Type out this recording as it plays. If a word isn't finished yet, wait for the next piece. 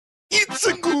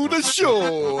Segura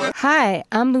Show. Hi,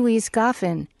 I'm Louise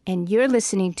Goffin, and you're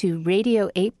listening to Radio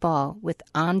 8 Ball with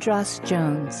Andras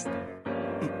Jones.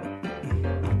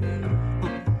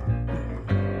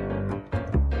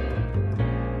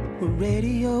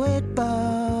 Radio 8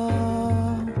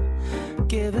 Ball,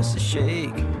 give us a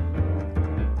shake.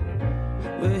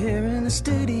 We're here in the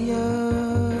studio,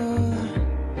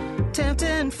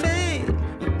 tempting fate,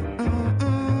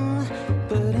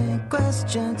 putting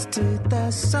questions to the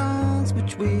songs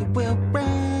which we will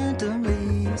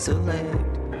randomly select.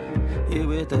 Here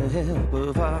with the help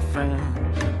of our friend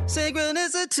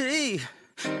Synchronicity.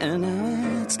 And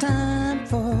now it's time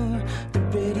for the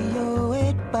Radio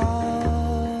 8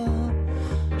 Ball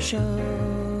Show.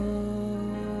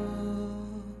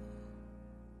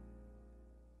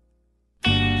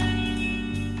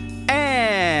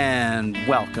 And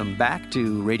welcome back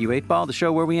to Radio 8 Ball, the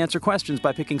show where we answer questions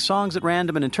by picking songs at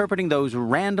random and interpreting those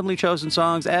randomly chosen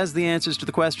songs as the answers to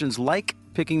the questions, like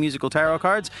picking musical tarot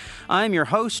cards. I'm your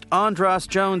host, Andras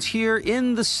Jones, here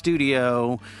in the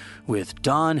studio with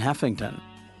Don Heffington.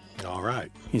 All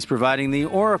right. He's providing the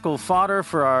oracle fodder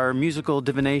for our musical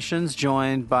divinations,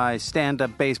 joined by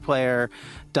stand-up bass player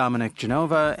Dominic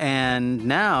Genova, and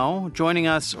now joining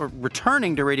us, or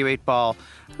returning to Radio 8 Ball,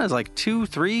 I was like 2,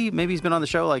 3, maybe he's been on the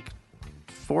show like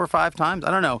 4 or 5 times.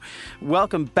 I don't know.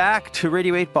 Welcome back to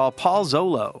Radio 8 Ball, Paul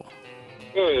Zolo.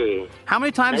 Hey. How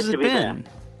many times Nice has to it be been?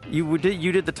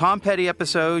 You did the Tom Petty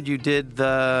episode. You did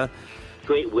the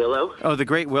Great Willow. Oh, the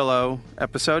Great Willow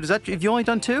episode. Is that, have you only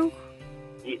done 2?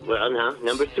 Well, now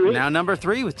number 3. Now number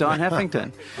 3 with Don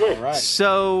Heffington. Yeah. All right.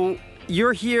 So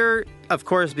you're here, of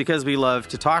course, because we love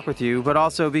to talk with you, but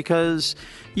also because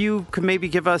you could maybe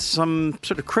give us some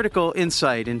sort of critical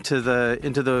insight into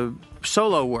the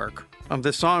solo work of the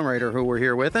songwriter who we're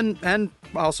here with, and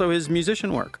also his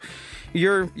musician work.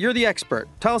 You're the expert.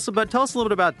 Tell us a little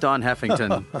bit about Don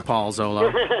Heffington, Paul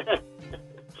Zolo.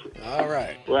 All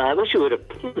right. Well, I wish you would have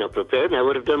prepared me. I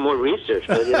would have done more research.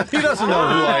 But, He doesn't know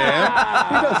who I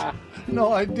am. He does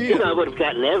no idea. I would have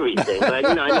gotten everything. But,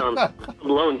 I know I'm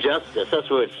Lone Justice. That's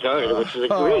where it started, which is a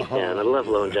great band. I love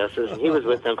Lone Justice. He was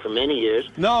with them for many years.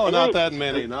 No, And not then- that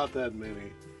many. Not that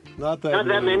many. Not that Not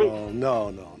that many?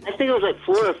 No. I think it was like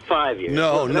 4 or 5 years.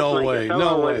 No, That's no my way. guess. How No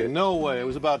long was way. it? No way. It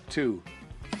was about 2.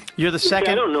 You're the See,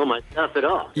 second. I don't know my stuff at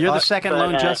all. You're the second But,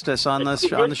 Lone Justice on he the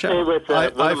did show. play with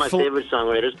one of my favorite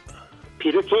songwriters,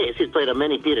 Peter Case. He's played on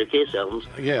many Peter Case albums.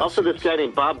 Yes, Also, this yes. guy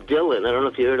named Bob Dylan. I don't know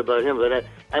if you heard about him, but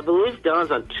I believe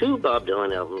Don's on 2 Bob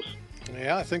Dylan albums.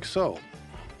 Yeah, I think so.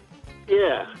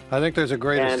 Yeah, I think there's a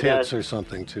greatest And, hits or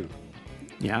something too.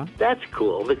 Yeah. that's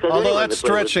cool. Because Although anyone that's that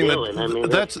played with stretching Dylan, I mean,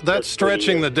 that's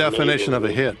stretching the pretty definition of a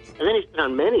amazing. hit. And then he's been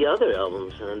on many other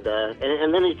albums, and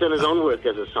then he's done his own work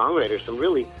as a songwriter. Some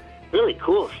really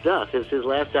cool stuff. His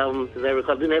last album, as I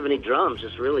recall, didn't have any drums,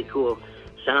 just really cool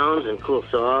sounds and cool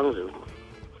songs, and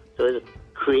so he's a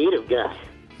creative guy.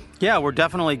 Yeah, we're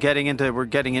definitely getting into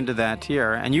that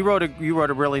here. And you wrote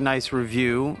a really nice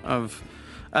review of.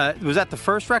 Was that the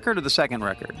first record or the second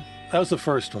record? That was the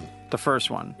first one. The first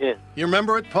one. Yeah, You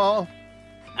remember it, Paul?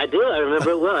 I do. I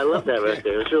remember it well. I love that record.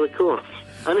 It was really cool.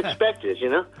 Unexpected, you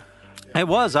know? It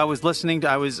was. I was listening to.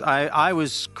 I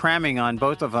was cramming on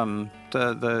both of them.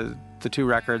 The 2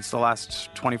 records. The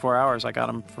last 24 hours. I got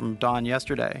them from Don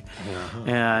yesterday,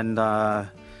 and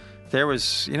there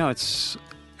was. It's.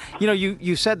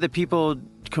 You said that people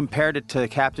compared it to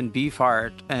Captain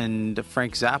Beefheart and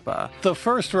Frank Zappa. The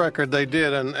first record they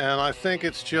did, and I think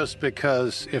it's just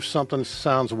because if something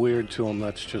sounds weird to them,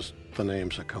 that's just the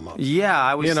names that come up. Yeah,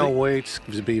 I was. Waits,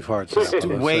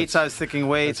 Beefhearts. Waits. I was thinking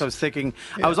Waits. I was thinking.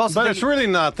 I was also. But it's really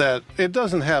not that. It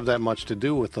doesn't have that much to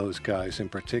do with those guys in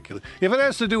particular. If it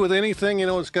has to do with anything,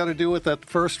 it's got to do with that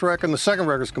first record. And the second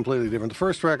record is completely different. The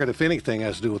first record, if anything,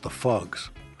 has to do with the Fugs.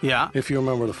 Yeah. If you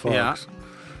remember the Fugs. Yeah.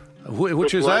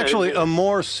 Which is one? actually a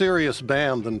more serious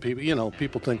band than people.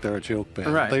 People think they're a joke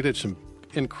band. Right. They did some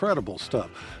incredible stuff.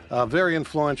 Very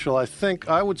influential.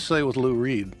 I would say with Lou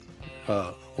Reed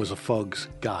was a Fugs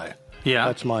guy. Yeah.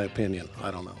 That's my opinion.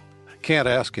 I don't know. Can't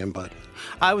ask him, but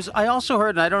I also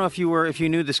heard, and I don't know if you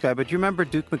knew this guy, but do you remember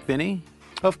Duke McVinnie?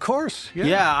 of course. Yeah.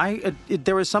 Yeah,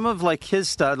 there was some of like his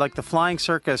stuff, like the Flying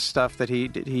Circus stuff that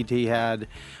he had.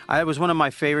 It was one of my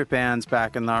favorite bands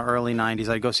back in the early '90s.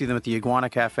 I'd go see them at the Iguana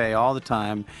Cafe all the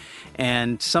time,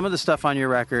 and some of the stuff on your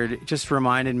record just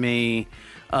reminded me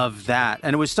of that.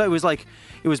 And it was like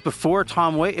it was before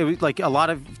Tom Waits. It was like a lot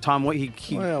of Tom Waits.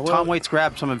 Tom Waits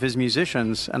grabbed some of his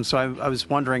musicians, and so I was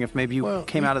wondering if maybe you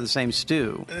came out of the same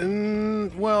stew.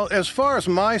 Well, as far as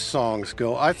my songs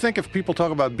go, I think if people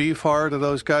talk about Beefheart or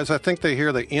those guys, I think they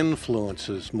hear the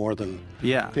influences more than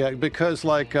Yeah, because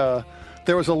like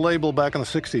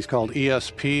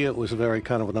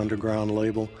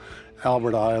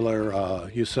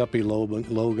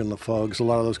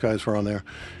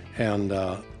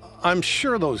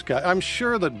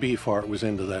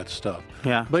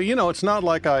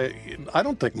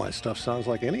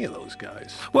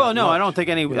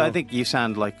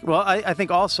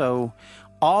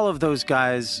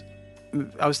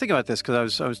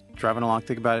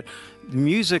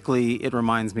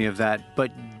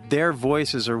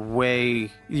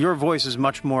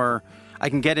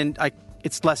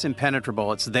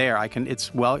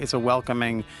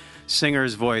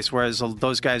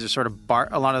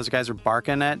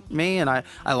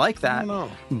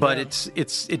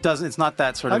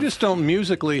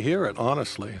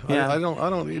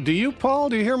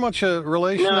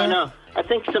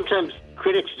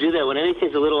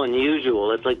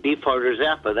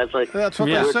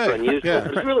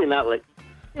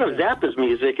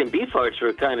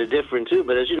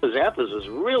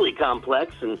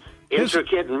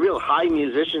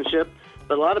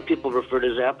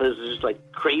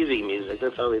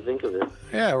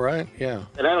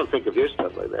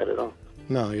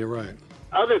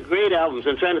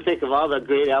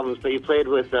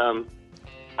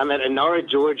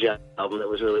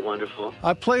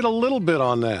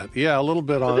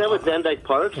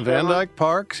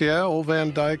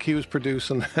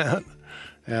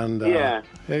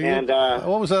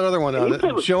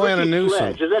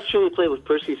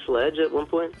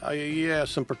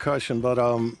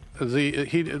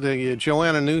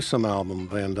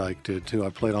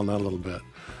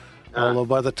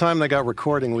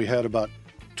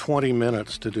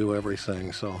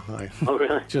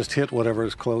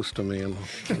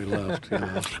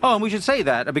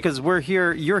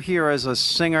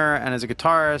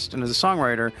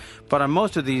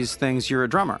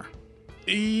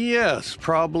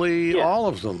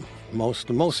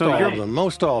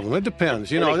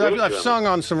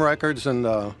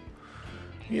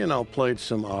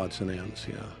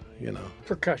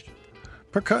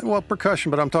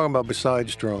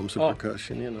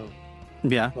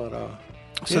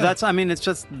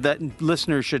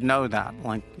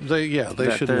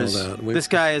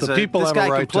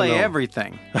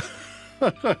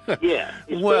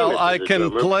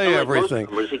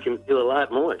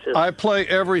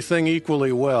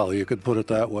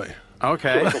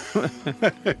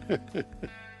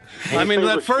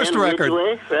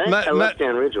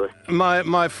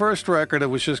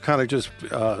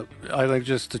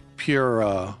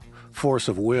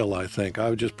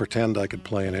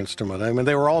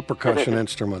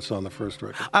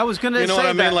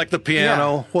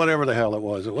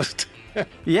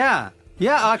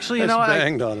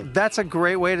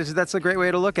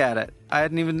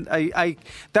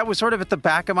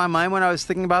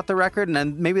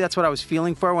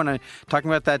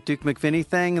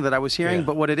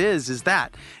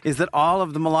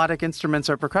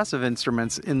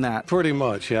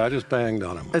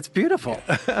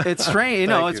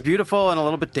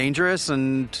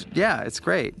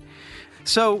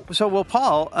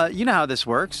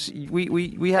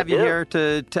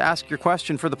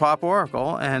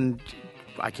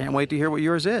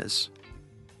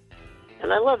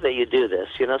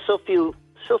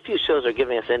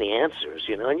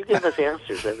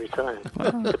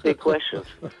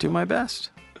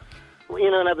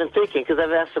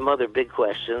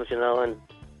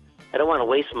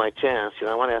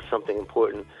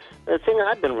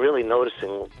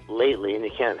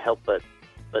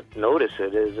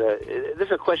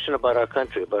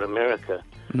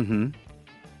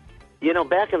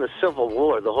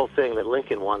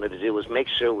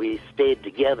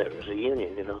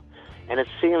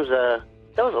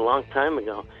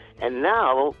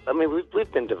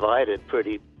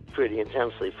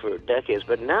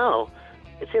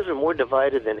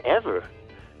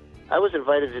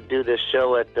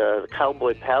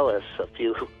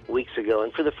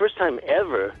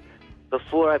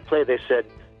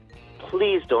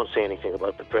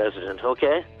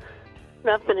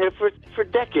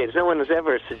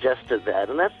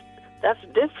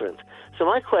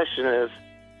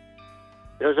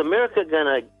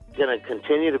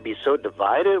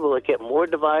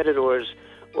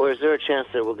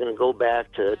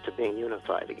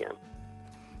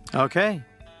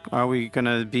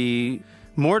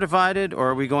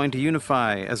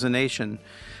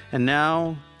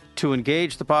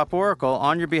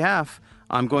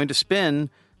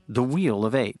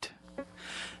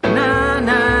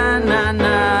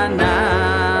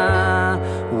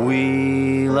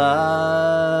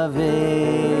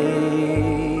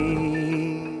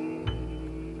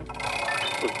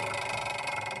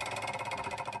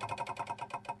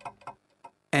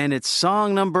and it's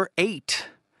song number 8,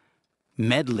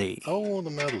 Medley. Oh, the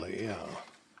medley, yeah.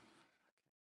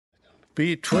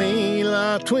 Between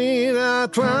la tween la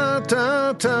twa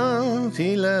ta ta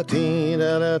ti la ti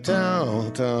da da ta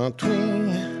ta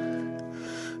tween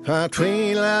la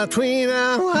tween la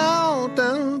ta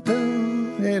ta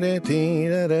da ti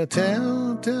da da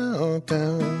ta ta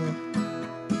ta.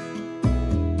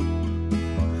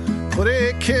 Put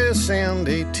a kiss and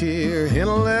a tear in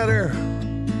a letter,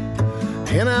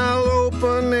 and I'll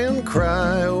open and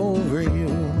cry over you.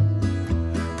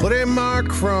 Put a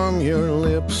mark from your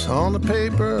lips on the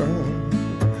paper,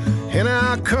 and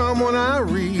I'll come when I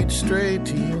read straight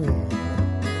to you.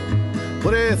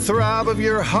 Put a throb of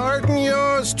your heart in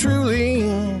yours truly,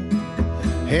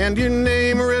 and your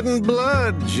name written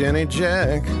blood, Jenny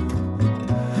Jack.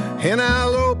 And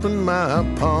I'll open my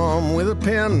palm with a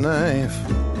penknife,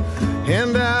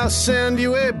 and I'll send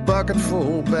you a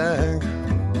bucketful back.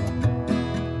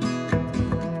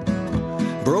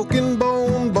 Broken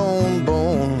bone, bone,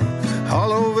 bone,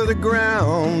 all over the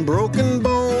ground. Broken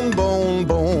bone, bone,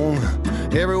 bone,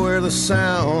 everywhere the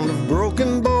sound of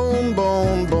broken bone,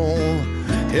 bone, bone.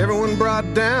 Everyone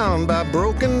brought down by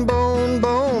broken bone,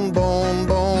 bone, bone,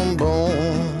 bone,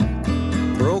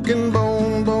 bone. Broken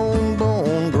bone, bone,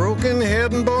 bone, broken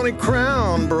head and bony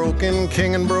crown. Broken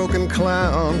king and broken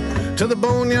clown. To the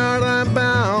boneyard I'm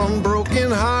bound.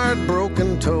 Broken heart,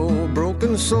 broken toe,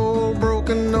 broken soul,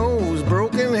 broken nose,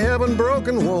 broken heaven,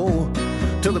 broken woe.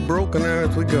 To the broken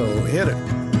earth we go. Hit it.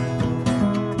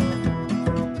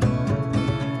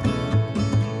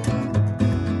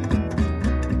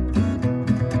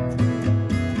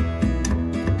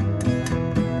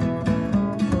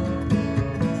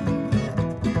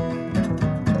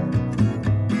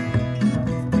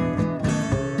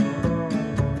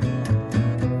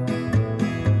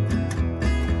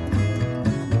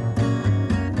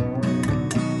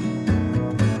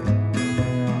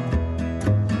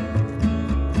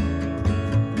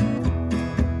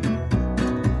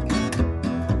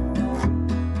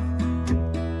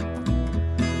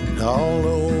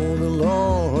 Although the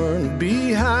Lord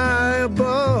be high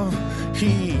above,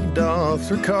 he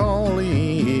doth recall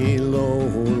thee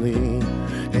lowly,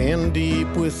 and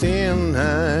deep within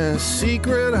thy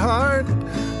secret heart,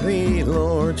 the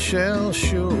Lord shall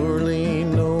surely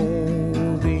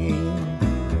know thee.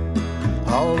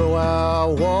 Although I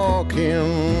walk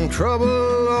in trouble,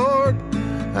 Lord,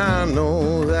 I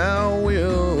know thou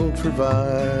wilt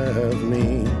revive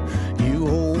me. You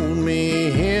hold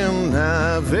me in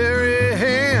thy very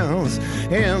hands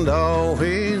and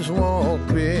always walk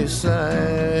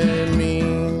beside me.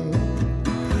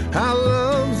 I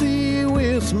love thee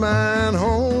with mine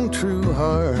own true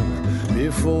heart.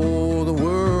 Before the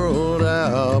world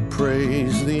I'll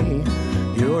praise thee.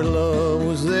 Your love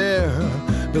was there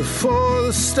before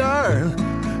the start.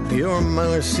 Your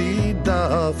mercy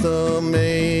doth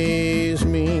amaze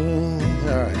me.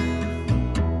 All right.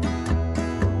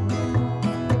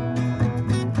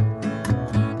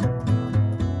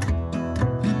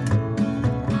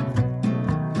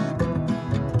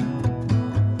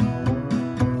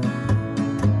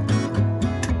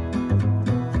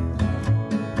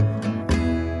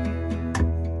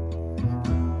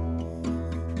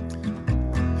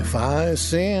 If I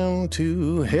ascend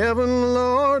to heaven,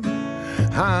 Lord,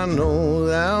 I know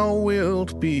thou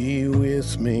wilt be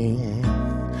with me.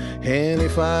 And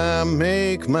if I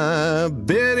make my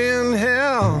bed in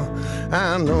hell,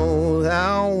 I know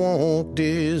thou won't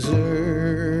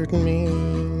desert me.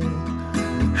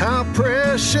 How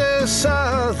precious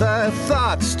are thy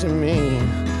thoughts to me,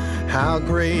 how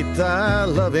great thy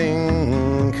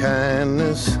loving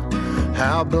kindness.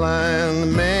 How blind the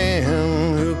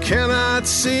man who cannot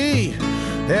see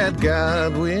that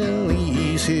God will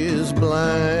ease his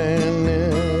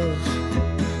blindness.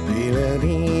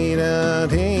 Dee-da-dee-da,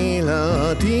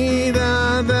 dee-da,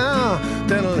 dee-da-da,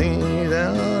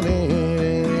 da-da-dee-da,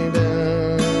 dee-da-da.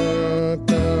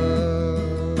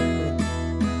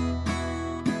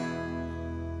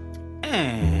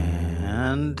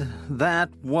 And that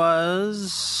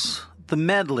was the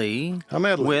medley. A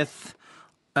medley. With...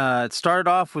 it started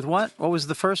off with what? What was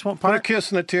the first one part? Put a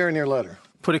kiss and a tear in your letter.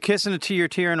 Put a kiss and a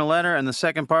tear in a letter, and the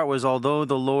second part was although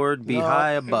the Lord be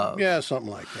high above. Yeah,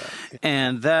 something like that.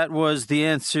 And that was the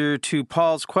answer to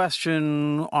Paul's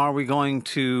question, are we going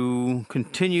to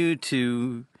continue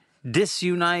to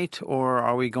disunite or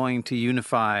are we going to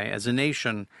unify as a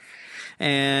nation?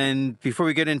 And before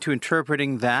we get into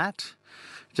interpreting that,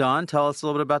 John, tell us a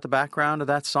little bit about the background of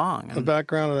that song. The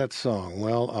background of that song.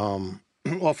 Well,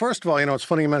 well, first of all, it's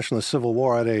funny you mentioned the Civil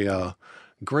War. I had a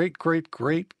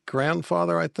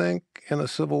great-great-great-grandfather, I think, in the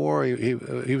Civil War. He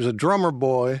was a drummer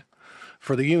boy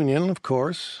for the Union, of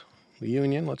course. The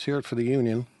Union. Let's hear it for the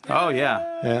Union. Oh,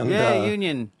 yeah. And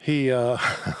Union. He ended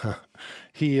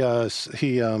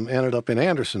up in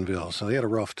Andersonville, so he had a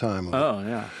rough time of it. Oh,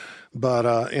 yeah.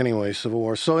 But anyway, Civil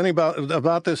War. So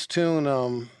about this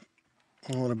tune,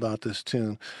 what about this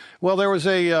tune? Well, there was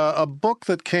a book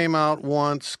that came out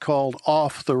once called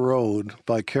Off the Road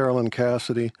by Carolyn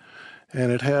Cassidy,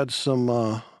 and it had some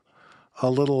a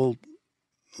little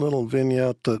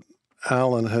vignette that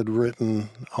Alan had written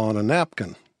on a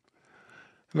napkin.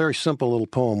 A very simple little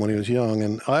poem when he was young,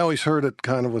 and I always heard it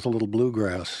kind of with a little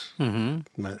bluegrass,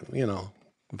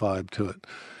 vibe to it.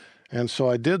 And so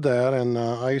I did that, and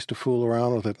I used to fool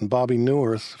around with it. And Bobby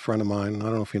Newirth, a friend of mine, I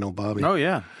don't know if you know Bobby. Oh,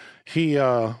 yeah. He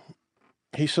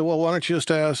said, well, why don't you just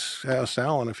ask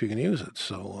Alan if you can use it?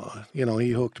 So,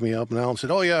 he hooked me up, and Alan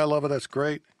said, oh, yeah, I love it. That's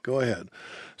great. Go ahead.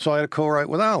 So I had to co-write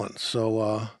with Alan.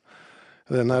 So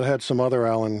then that had some other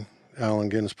Allen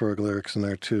Ginsberg lyrics in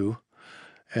there, too.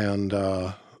 And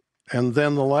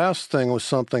then the last thing was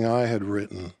something I had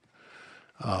written.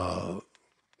 I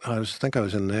think I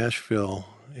was in Nashville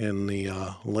in the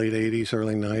late 80s,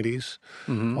 early 90s,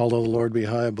 Although the Lord Be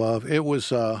High Above. It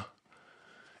was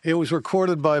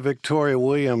recorded by Victoria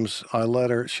Williams. I let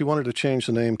her, she wanted to change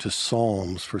the name to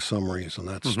Psalms for some reason.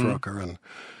 That struck her. And,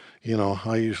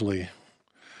 I usually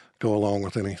go along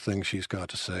with anything she's got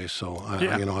to say. So,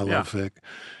 I love Vic.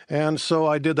 And so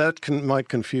I did that. Might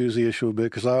confuse the issue a bit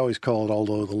because I always call it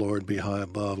Although the Lord Be High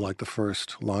Above, like the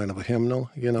first line of a hymnal,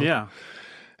 Yeah.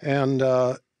 And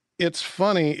it's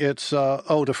funny. It's,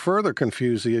 to further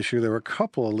confuse the issue, there were a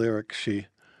couple of lyrics she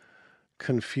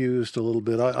confused a little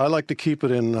bit. I like to keep it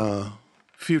in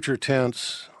future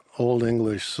tense, Old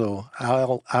English, so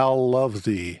I'll love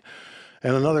thee.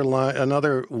 And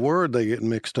another word they get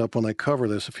mixed up when they cover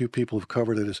this, a few people have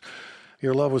covered it, is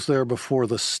your love was there before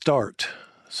the start.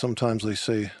 Sometimes they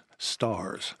say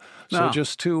stars. So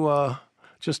just to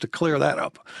clear that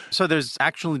up. So there's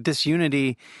actually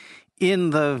disunity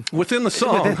within the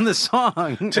song. Within the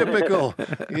song. Typical.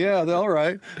 Yeah, all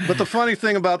right. But the funny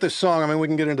thing about this song, I mean, we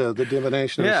can get into the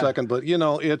divination in a second, but,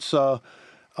 it's a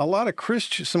lot of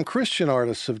some Christian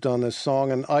artists have done this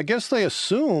song, and I guess they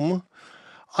assume,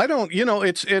 I don't,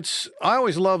 I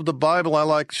always loved the Bible. I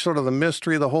like sort of the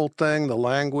mystery of the whole thing, the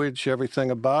language, everything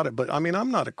about it. But, I mean,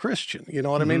 I'm not a Christian, you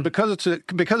know what I mean? Because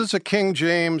it's a King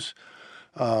James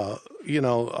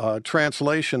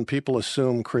translation, people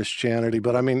assume Christianity,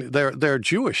 but I mean, they're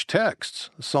Jewish texts,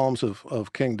 Psalms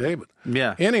of King David.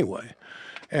 Yeah. Anyway,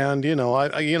 and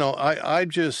I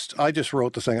just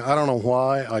wrote the thing. I don't know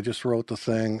why. I just wrote the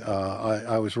thing.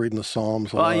 I was reading the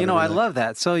Psalms. Well, I love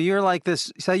that. So you're like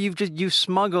this. So you've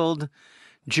smuggled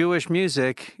Jewish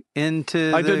music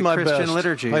into the Christian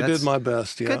liturgy. I did my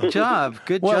best. Yeah. Good job.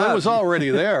 Good job. Well, it was already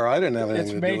there. I didn't have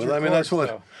anything to do with it. I mean, that's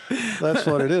what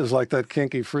it is. Like that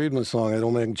Kinky Friedman song. I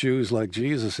don't make Jews like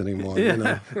Jesus anymore.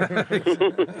 Yeah.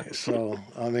 So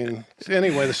I mean,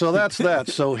 anyway. So that's that.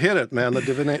 So hit it, man.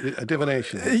 The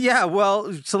divination. Yeah.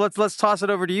 Well, so let's toss it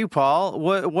over to you, Paul.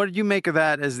 What did you make of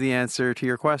that as the answer to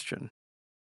your question?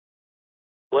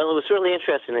 Well, it was really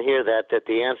interesting to hear that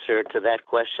the answer to that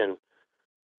question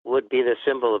would be the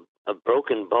symbol of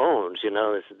broken bones,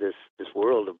 this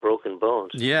world of broken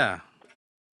bones. Yeah.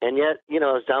 And yet,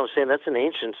 as Don was saying, that's an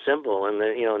ancient symbol. And,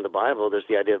 in the Bible, there's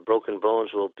the idea of broken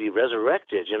bones will be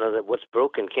resurrected, that what's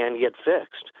broken can get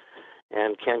fixed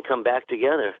and can come back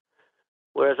together.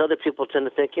 Whereas other people tend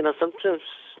to think, sometimes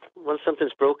when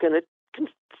something's broken, it can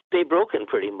stay broken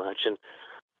pretty much.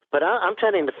 But I'm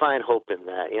tending to find hope in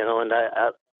that, and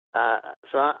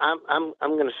so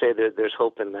I'm going to say that there's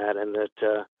hope in that, and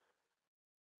that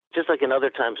just like in other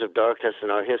times of darkness in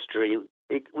our history,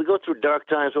 we go through dark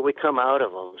times, but we come out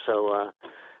of them. So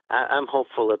I'm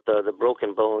hopeful that the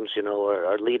broken bones,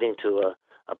 are leading to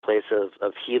a place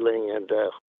of healing and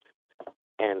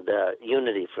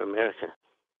unity for America.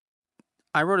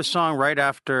 I wrote a song right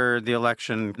after the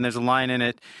election, and there's a line in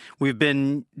it, "We've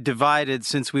been divided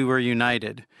since we were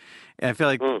united." And I feel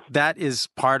like that is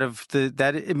part of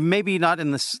maybe not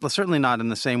certainly not in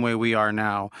the same way we are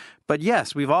now. But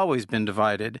yes, we've always been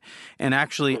divided. And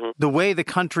actually, the way the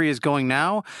country is going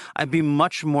now, I'd be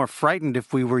much more frightened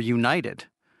if we were united.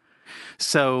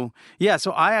 So,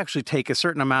 so I actually take a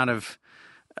certain amount of,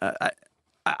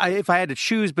 if I had to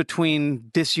choose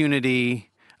between disunity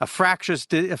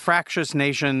fractious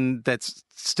nation that's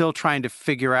still trying to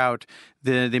figure out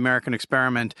the American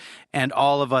experiment, and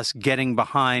all of us getting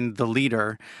behind the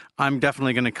leader, I'm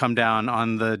definitely going to come down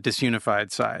on the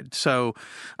disunified side. So,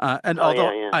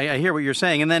 I hear what you're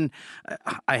saying, and then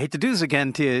I hate to do this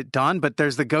again to you, Don, but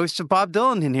there's the ghost of Bob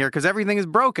Dylan in here because everything is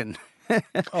broken.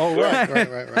 Oh,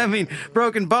 right. I mean,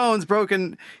 broken bones,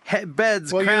 broken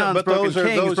beds, crowns, broken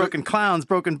kings, broken clowns,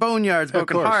 broken boneyards,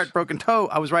 broken heart, broken toe.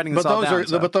 I was writing this all down.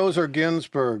 But those are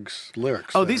Ginsberg's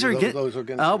lyrics. Oh, these are those are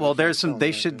Ginsberg's. Oh, well, there's some.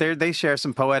 They share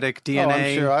some poetic DNA. Oh,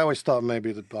 I'm sure. I always thought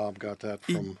maybe that Bob got that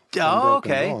from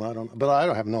okay. Bone.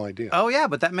 I have no idea. Oh yeah,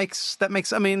 but that makes.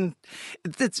 I mean,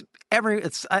 it's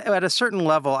at a certain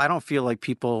level. I don't feel like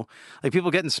people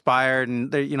get inspired,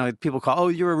 and people call, oh,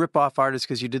 you're a rip-off artist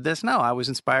because you did this. No, I was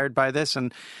inspired by this,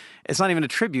 and it's not even a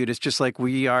tribute. It's just like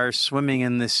we are swimming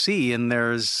in this sea, and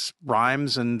there's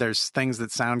rhymes and there's things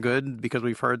that sound good because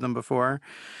we've heard them before.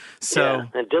 So, yeah,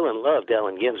 and Dylan loved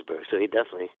Allen Ginsberg, so he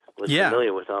definitely was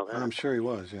familiar with all that. I'm sure he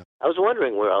was. Yeah, I was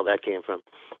wondering where all that came from.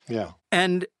 Yeah,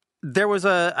 and there was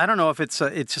I don't know if it's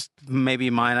just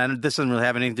maybe mine. This doesn't really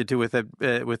have anything to do with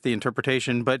it with the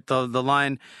interpretation, but the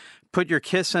line, "Put your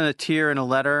kiss and a tear in a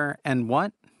letter," and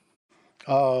what?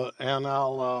 And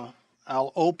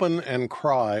I'll open and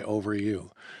cry over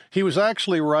you. He was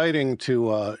actually writing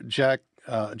to Jack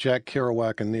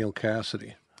Kerouac and Neil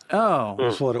Cassidy. Oh,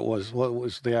 that's what it was. What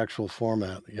was the actual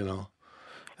format?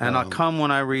 And I'll come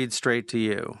when I read straight to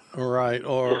you. Right,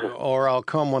 or I'll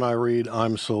come when I read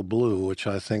I'm So Blue, which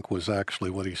I think was actually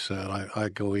what he said. I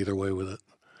go either way with it.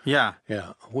 Yeah.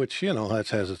 Yeah, which, that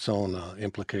has its own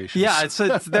implications. Yeah,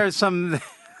 there's some...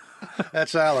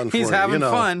 That's Alan for He's you, having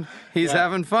fun. He's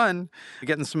having fun.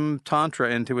 Getting some Tantra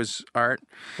into his art.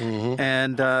 Mm-hmm.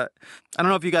 And I don't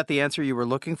know if you got the answer you were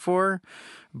looking for,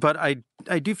 but I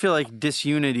do feel like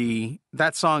disunity,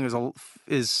 that song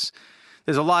is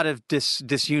there's a lot of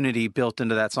disunity built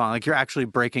into that song. Like you're actually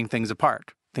breaking things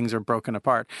apart. Things are broken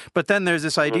apart. But then there's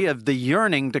this idea of the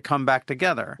yearning to come back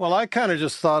together. Well, I kind of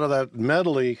just thought of that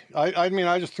medley. I mean,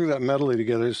 I just threw that medley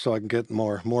together just so I can get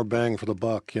more bang for the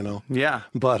buck, Yeah.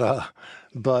 But I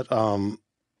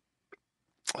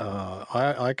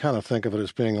kind of think of it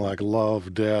as being like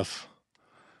love, death,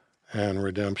 and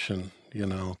redemption.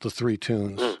 The three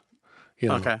tunes.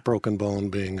 Okay. Broken Bone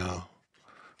being,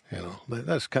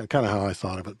 that's kind of how I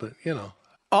thought of it. But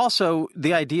Also,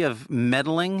 the idea of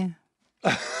meddling.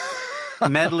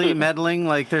 Meddling,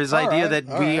 like there's idea that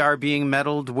we are being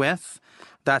meddled with.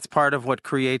 That's part of what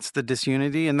creates the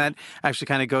disunity, and that actually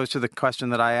kind of goes to the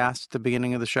question that I asked at the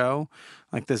beginning of the show.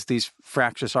 Like there's these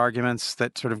fractious arguments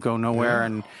that sort of go nowhere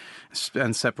and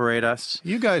separate us.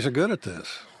 You guys are good at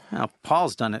this. Now,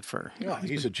 Paul's done it for... Yeah,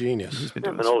 he's a genius.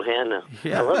 I'm an old hand now.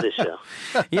 Yeah. I love this show.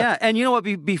 Yeah, and you know what?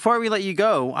 Before we let you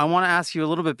go, I want to ask you a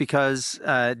little bit because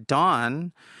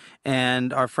Don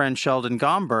and our friend Sheldon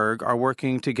Gomberg are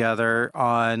working together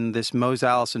on this Mose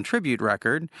Allison tribute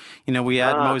record. We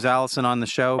had Mose Allison on the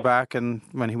show back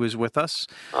when he was with us.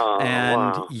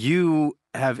 And you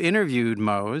have interviewed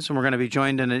Mose, and we're going to be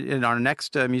joined in our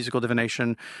next musical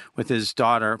divination with his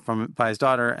daughter, by his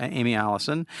daughter, Amy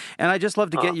Allison. And I'd just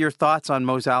love to get your thoughts on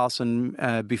Mose Allison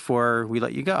before we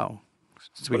let you go.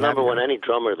 Number one, any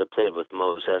drummer that played with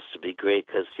Mose has to be great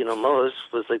because, Mose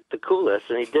was like the coolest,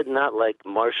 and he did not like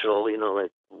martial,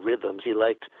 like rhythms. He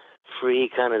liked free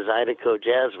kind of Zydeco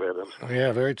jazz rhythms. Oh,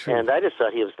 yeah, very true. And I just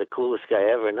thought he was the coolest guy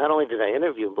ever. And not only did I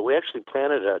interview him, but we actually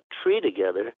planted a tree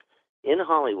together in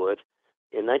Hollywood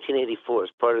in 1984 as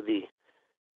part of the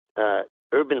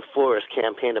Urban Forest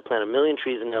campaign to plant 1 million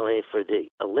trees in L.A. for the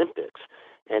Olympics.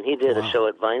 And he did a show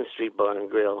at Vine Street Bar and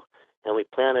Grill. And we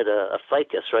planted a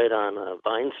ficus right on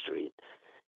Vine Street.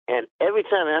 And every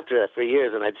time after that, for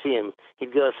years, when I'd see him,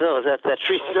 he'd go, so is that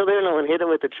tree still there? No one hit it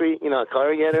with the tree, a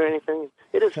car yet or anything?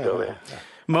 It is still there.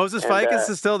 Moses ficus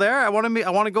is still there? I want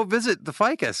to go visit the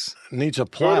ficus. Needs a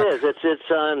plaque. It is.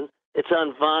 It's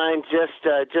on Vine, just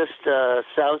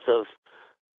south of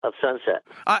Sunset.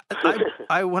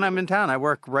 I when I'm in town, I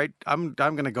work right. I'm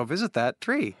going to go visit that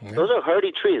tree. Yeah. Those are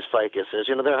hardy trees, ficuses.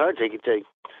 They're hard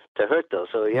to hurt though.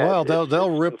 So yeah. Well, they'll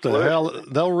rip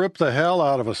the hell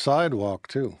out of a sidewalk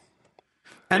too.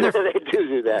 And they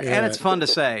do that. And it's fun to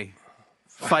say,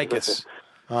 ficus.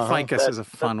 Ficus is a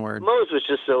fun word. Mose was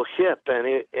just so hip, and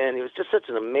he was just such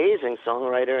an amazing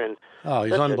songwriter, and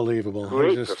he's unbelievable.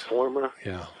 Great performer.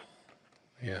 Yeah.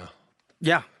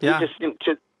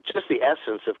 Just the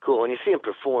essence of cool. And you see him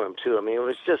perform too. I mean, it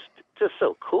was just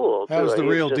so cool. That was the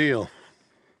real deal.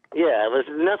 Yeah, it was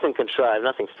nothing contrived,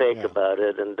 nothing fake about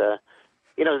it, and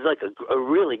he's like a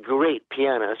really great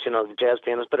pianist, jazz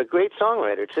pianist, but a great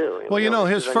songwriter too. Well,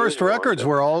 his first records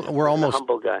were almost a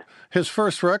humble guy. His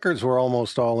first records were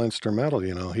almost all instrumental.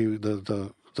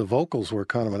 The vocals were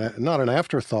kind of not an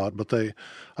afterthought, but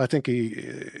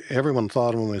everyone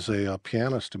thought of him as a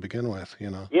pianist to begin with.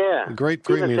 Yeah, great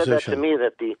musician. musician. Said that to me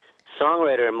that the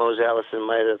songwriter Mose Allison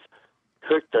might have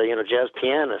hurt the jazz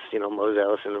pianist, Mose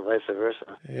Allison, and vice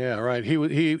versa. Yeah, right. He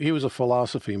was a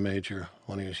philosophy major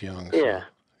when he was young. Yeah.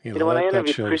 So, when I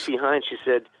interviewed Chrissie Hynde, she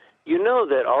said, "You know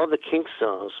that all the Kinks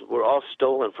songs were all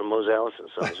stolen from Mose Allison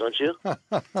songs, don't you?"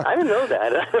 I didn't know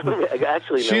that. I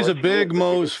actually know. She's a big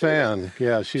Mose fan.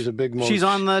 Yeah, she's a big Mose. She's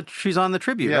on the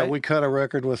tribute. Yeah, right? we cut a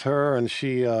record with her, and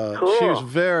she was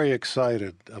very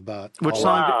excited about which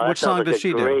song. Wow, which song does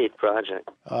she do? Great project.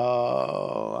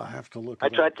 I have to look. I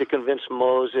tried to convince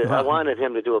Mose. I wanted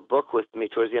him to do a book with me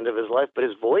towards the end of his life, but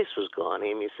his voice was gone.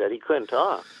 Amy said he couldn't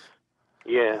talk.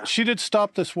 Yeah. She did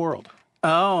Stop This World.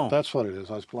 Oh, that's what it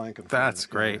is. I was blanking. That's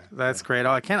great. That's great.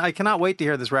 Oh, I cannot wait to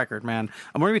hear this record, man.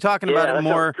 I'm going to be talking about it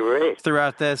more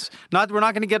throughout this. We're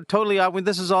not going to get totally out.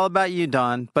 This is all about you,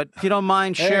 Don. But if you don't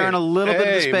mind sharing a little bit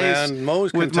of the space, man,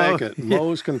 Mose can take it.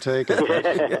 Mose can take it.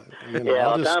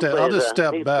 I'll just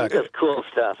step back. He does cool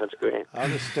stuff. That's great. I'll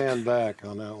just stand back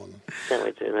on that one. Can't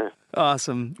wait to do that.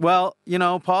 Awesome. Well,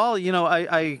 Paul,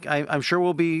 I'm sure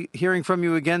we'll be hearing from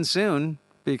you again soon.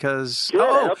 Because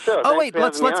wait,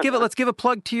 let's give a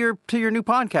plug to your new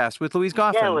podcast with Louise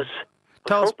Goffin. Yeah, I was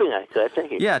hoping I could.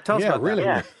 Thank you. Yeah, tell us about really.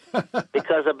 that. Yeah,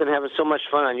 because I've been having so much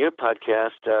fun on your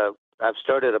podcast. I've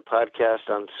started a podcast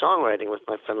on songwriting with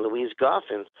my friend Louise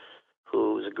Goffin,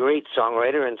 who's a great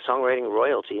songwriter and songwriting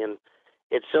royalty, and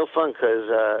it's so fun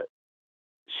because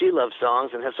she loves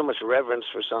songs and has so much reverence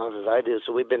for songs as I do.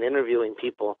 So we've been interviewing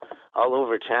people all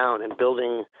over town and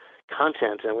building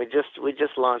content, and we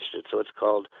just launched it, so it's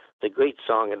called The Great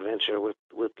Song Adventure with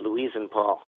Louise and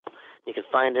Paul. You can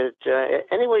find it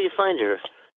anywhere you find your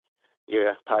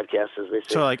podcasts, as they say.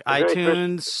 So like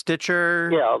iTunes, Stitcher?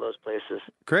 Yeah, all those places.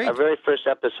 Great. Our very first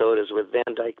episode is with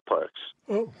Van Dyke Parks.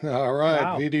 Oh, all right,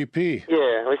 wow. VDP.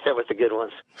 Yeah, we start with the good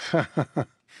ones.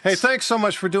 Hey, thanks so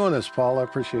much for doing this, Paul. I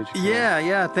appreciate you.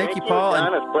 Yeah, thank you, Paul.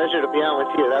 Don. It's a pleasure to be on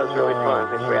with you. That was really fun.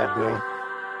 Thanks for asking me.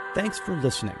 Thanks for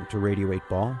listening to Radio 8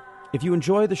 Ball. If you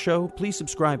enjoy the show, please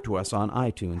subscribe to us on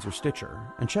iTunes or Stitcher,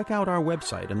 and check out our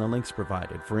website and the links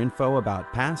provided for info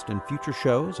about past and future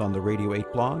shows on the Radio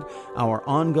 8 blog, our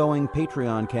ongoing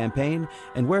Patreon campaign,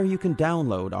 and where you can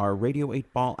download our Radio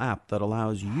 8 Ball app that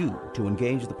allows you to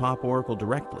engage the Pop Oracle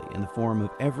directly in the form of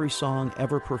every song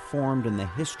ever performed in the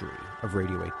history of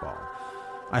Radio 8 Ball.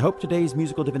 I hope today's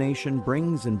musical divination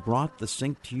brings and brought the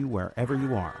sync to you wherever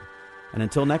you are. And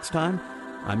until next time,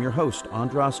 I'm your host,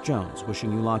 Andras Jones,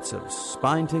 wishing you lots of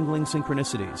spine-tingling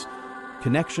synchronicities,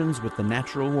 connections with the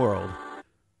natural world,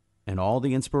 and all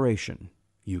the inspiration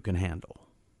you can handle.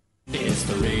 It's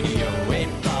the Radio 8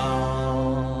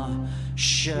 Ball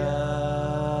Show.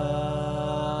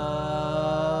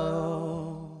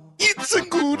 It's a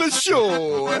good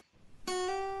show.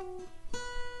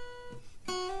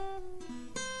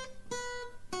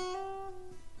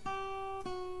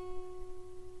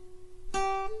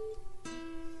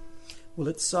 Well,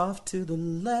 it's soft to the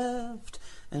left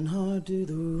and hard to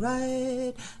the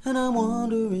right, and I'm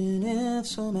wondering if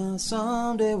somehow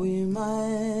someday we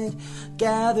might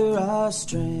gather our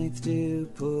strength to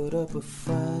put up a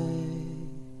fight.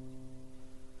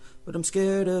 But I'm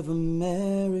scared of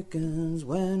Americans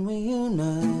when we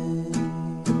unite,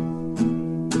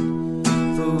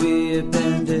 for we have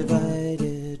been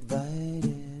divided,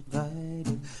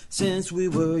 since we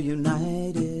were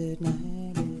united.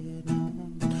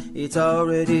 It's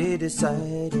already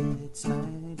decided, so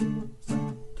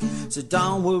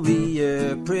don't worry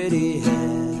your pretty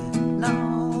head.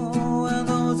 No, and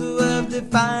those who have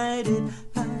divided,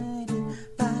 we're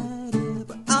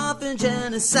often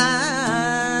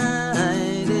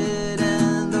genocided,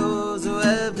 and those who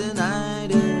have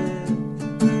denied it,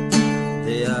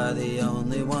 they are the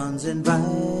only ones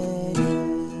invited.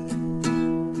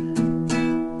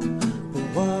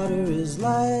 But water is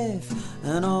life,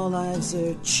 and all lives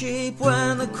are cheap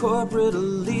when the corporate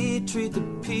elite treat the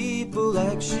people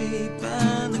like sheep,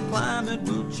 and the climate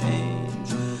will change.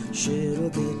 Shit'll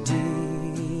get deep,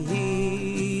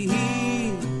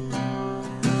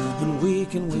 and we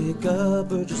can wake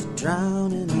up or just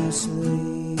drown in our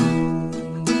sleep.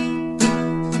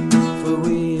 For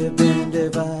we have been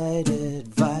divided,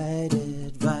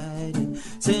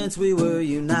 since we were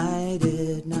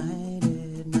united.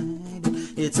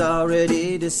 It's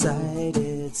already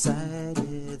decided, so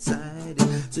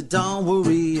don't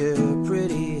worry your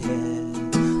pretty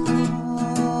head.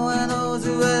 Oh, and those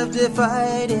who have have to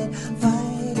fight it,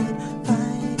 fight it,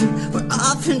 fight it. We're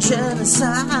often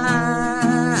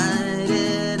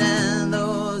genocided, and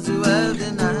those who have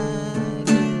denied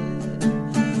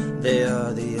it, they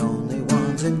are the only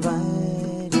ones invited.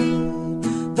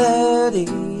 They're the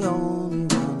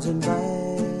only ones invited.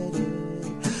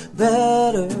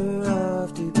 Better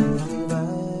off to be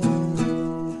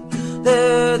divided.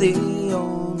 They're the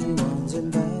only ones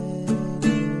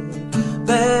invited.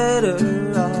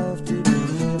 Better off to be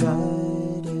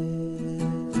divided.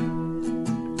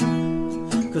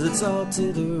 'Cause it's all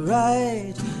to the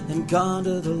right and gone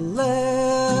to the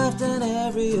left, and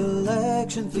every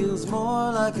election feels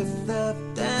more like a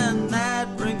theft, and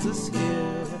that brings us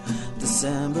here,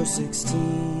 December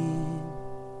 16.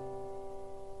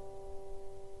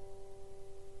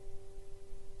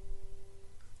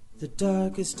 The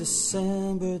darkest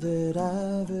December that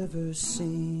I've ever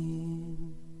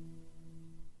seen.